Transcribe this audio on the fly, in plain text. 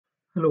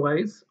Hello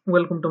guys,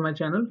 welcome to my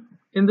channel.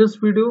 In this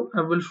video, I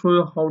will show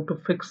you how to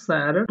fix the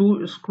error.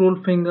 To scroll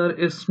finger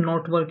is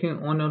not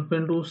working on your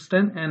Windows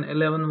 10 and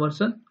 11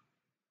 version.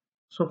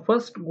 So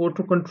first go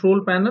to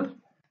control panel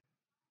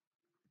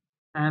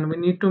and we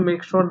need to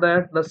make sure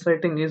that the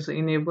setting is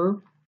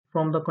enabled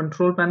from the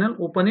control panel.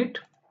 Open it.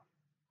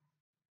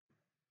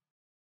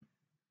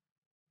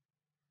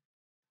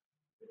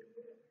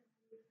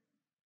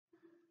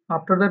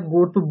 After that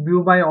go to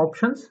view by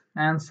options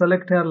and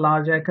select here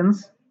large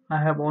icons.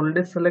 I have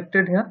already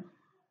selected here.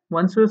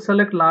 Once you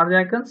select large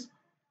icons,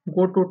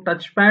 go to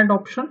touchpad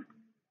option.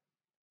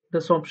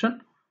 This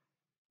option.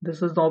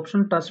 This is the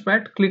option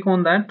touchpad. Click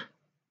on that.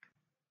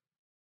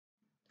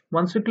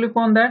 Once you click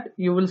on that,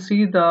 you will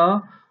see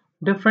the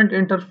different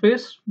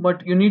interface,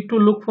 but you need to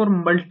look for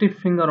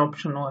multi-finger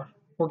option over.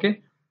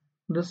 Okay,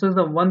 this is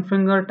the one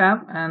finger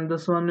tab and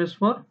this one is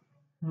for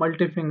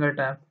multi-finger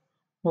tab.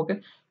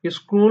 Okay, your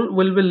scroll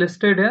will be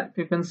listed here.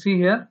 You can see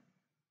here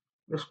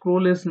the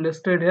scroll is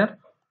listed here.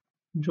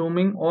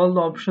 Zooming, all the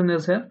option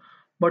is here,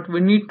 but we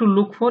need to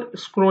look for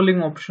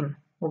scrolling option.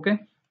 Okay,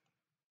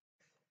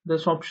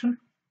 this option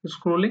is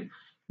scrolling.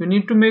 You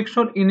need to make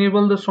sure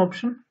enable this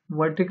option,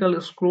 vertical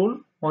scroll,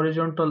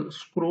 horizontal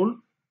scroll.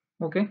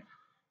 Okay,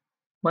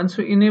 once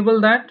you enable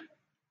that,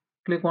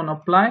 click on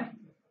apply,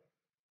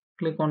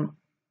 click on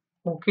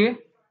OK,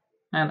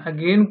 and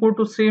again go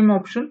to same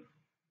option,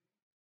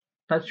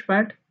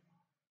 touchpad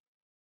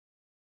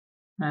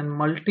and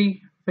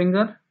multi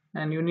finger,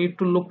 and you need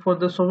to look for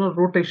this sort of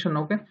rotation.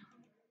 Okay,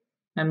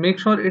 and make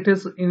sure it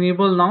is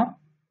enabled now.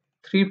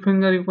 Three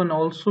finger you can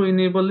also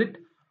enable it,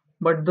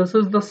 but this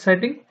is the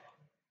setting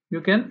you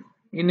can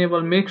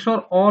enable. Make sure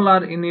all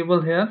are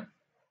enabled here.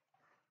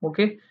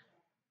 Okay,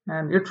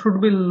 and it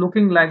should be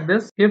looking like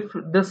this. If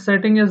this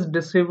setting is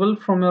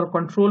disabled from your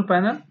control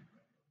panel,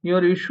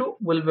 your issue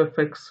will be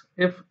fixed.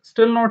 If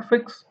still not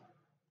fixed,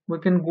 we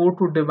can go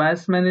to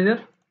device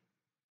manager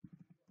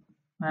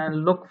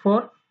and look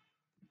for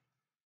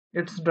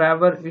its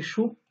driver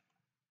issue.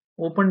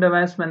 Open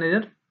device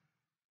manager.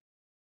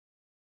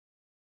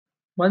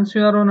 Once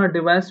you are on a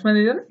device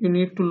manager, you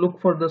need to look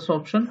for this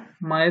option,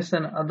 mice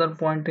and other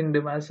pointing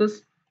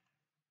devices.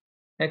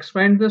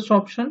 Expand this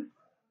option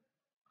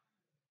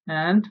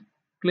and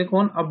click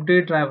on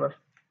update driver.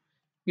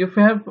 If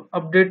you have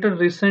updated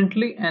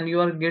recently and you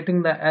are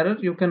getting the error,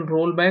 you can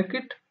roll back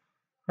it.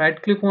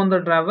 Right click on the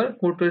driver,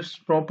 go to its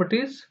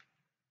properties,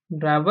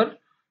 driver,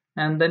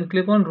 and then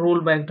click on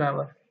rollback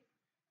driver.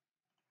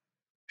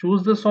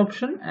 Choose this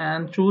option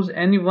and choose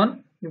any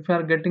one if you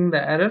are getting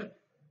the error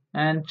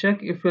and check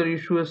if your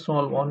issue is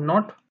solved or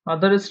not.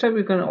 Other step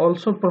you can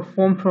also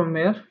perform from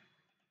here.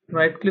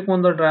 Right click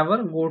on the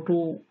driver, go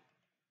to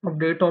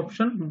update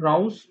option,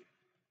 browse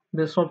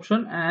this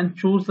option and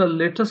choose the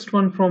latest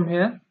one from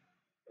here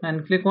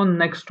and click on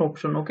next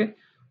option. Okay,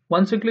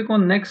 once you click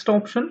on next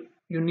option,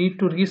 you need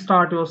to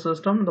restart your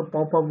system. The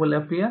pop-up will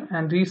appear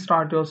and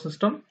restart your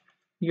system.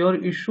 Your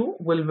issue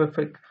will be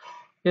fixed.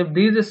 If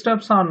these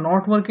steps are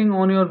not working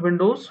on your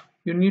Windows,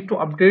 you need to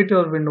update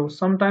your Windows.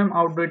 Sometime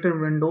outdated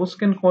Windows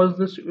can cause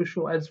this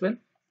issue as well.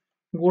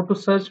 Go to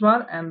search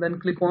bar and then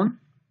click on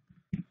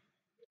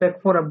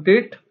check for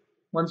update.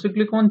 Once you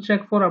click on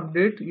check for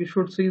update, you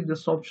should see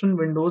this option,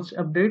 Windows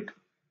update,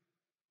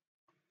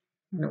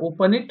 and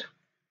open it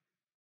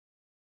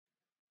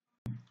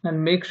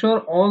and make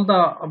sure all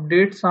the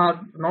updates are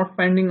not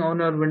pending on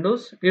your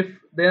Windows. If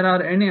there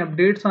are any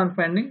updates are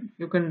pending,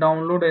 you can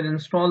download and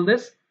install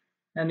this,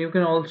 and you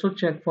can also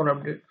check for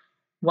update.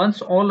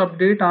 Once all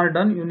updates are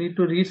done, you need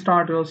to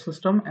restart your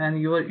system and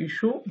your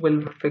issue will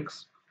be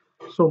fixed.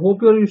 So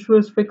hope your issue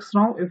is fixed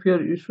now. If your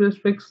issue is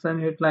fixed, then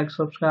hit like,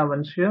 subscribe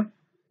and share.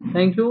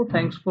 Thank you.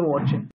 Thanks for watching.